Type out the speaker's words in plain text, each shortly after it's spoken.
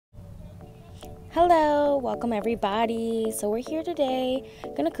Hello, welcome everybody. So we're here today,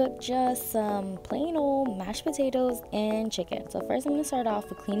 gonna cook just some plain old mashed potatoes and chicken. So first I'm gonna start off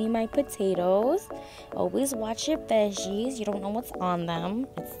with cleaning my potatoes. Always watch your veggies, you don't know what's on them.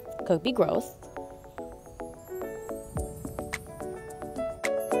 It could be gross.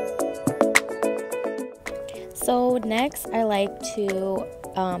 So next I like to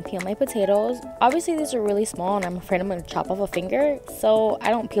peel my potatoes. Obviously these are really small and I'm afraid I'm going to chop off a finger, so I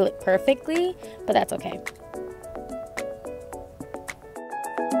don't peel it perfectly, but that's okay.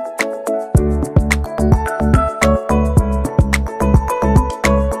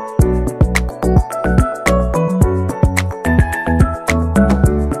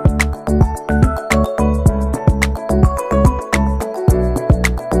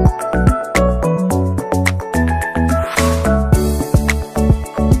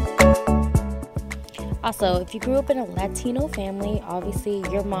 Also, if you grew up in a Latino family, obviously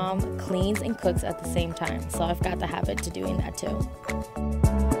your mom cleans and cooks at the same time. So I've got the habit to doing that too.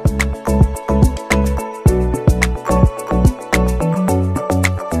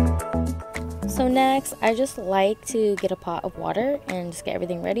 So next, I just like to get a pot of water and just get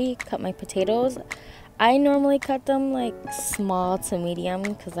everything ready. Cut my potatoes. I normally cut them like small to medium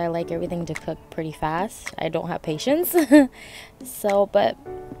because I like everything to cook pretty fast. I don't have patience. But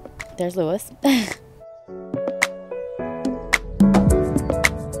there's Lewis.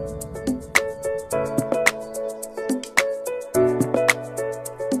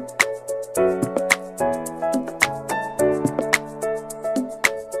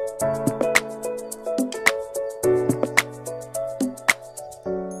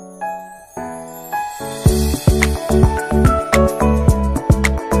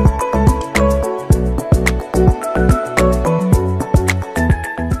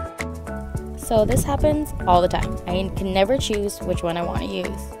 So this happens all the time. I can never choose which one I want to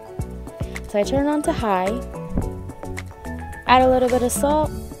use. So I turn it on to high, add a little bit of salt,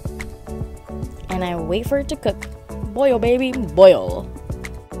 and I wait for it to cook. Boil, baby, boil.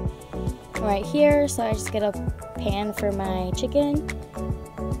 Right here, so I just get a pan for my chicken,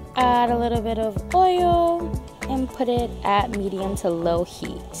 add a little bit of oil, and put it at medium to low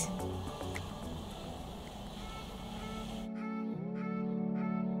heat.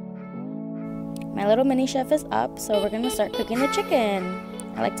 My little mini chef is up, so we're gonna start cooking the chicken.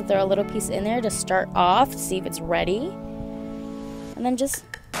 I like to throw a little piece in there to start off to see if it's ready, and then just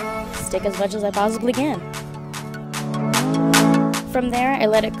stick as much as I possibly can. From there, I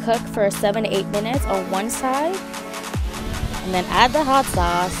let it cook for 7 to 8 minutes on one side, and then add the hot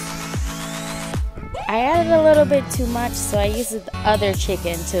sauce. I added a little bit too much, so I used the other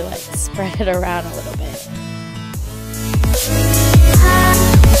chicken to like spread it around a little bit.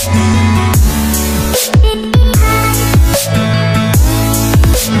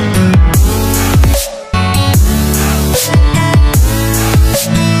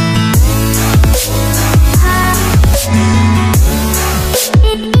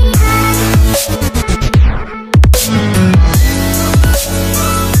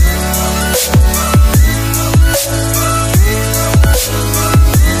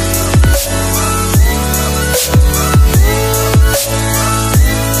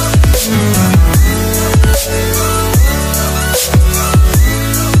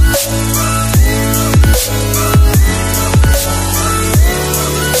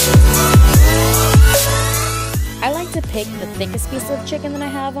 Pick the thickest piece of chicken that I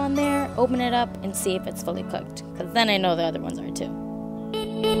have on there, open it up, and see if it's fully cooked, because then I know the other ones are too.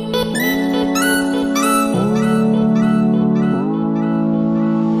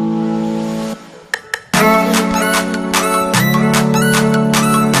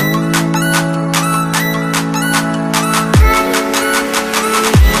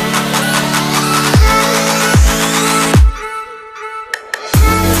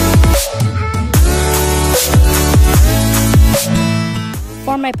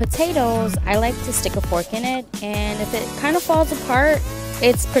 For my potatoes, I like to stick a fork in it, and if it kind of falls apart,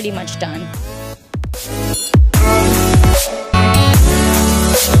 it's pretty much done.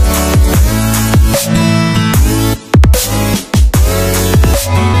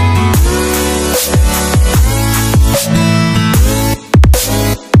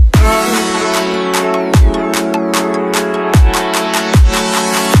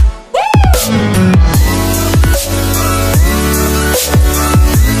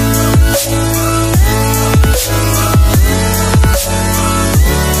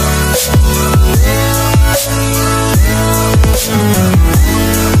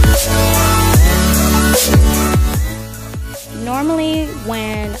 Normally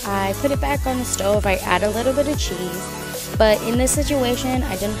when I put it back on the stove, I add a little bit of cheese, But in this situation,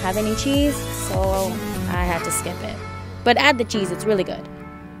 I didn't have any cheese, so I had to skip it. But add the cheese, it's really good.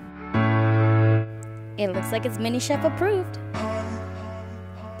 It looks like it's mini chef approved.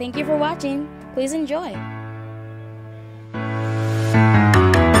 Thank you for watching. Please enjoy.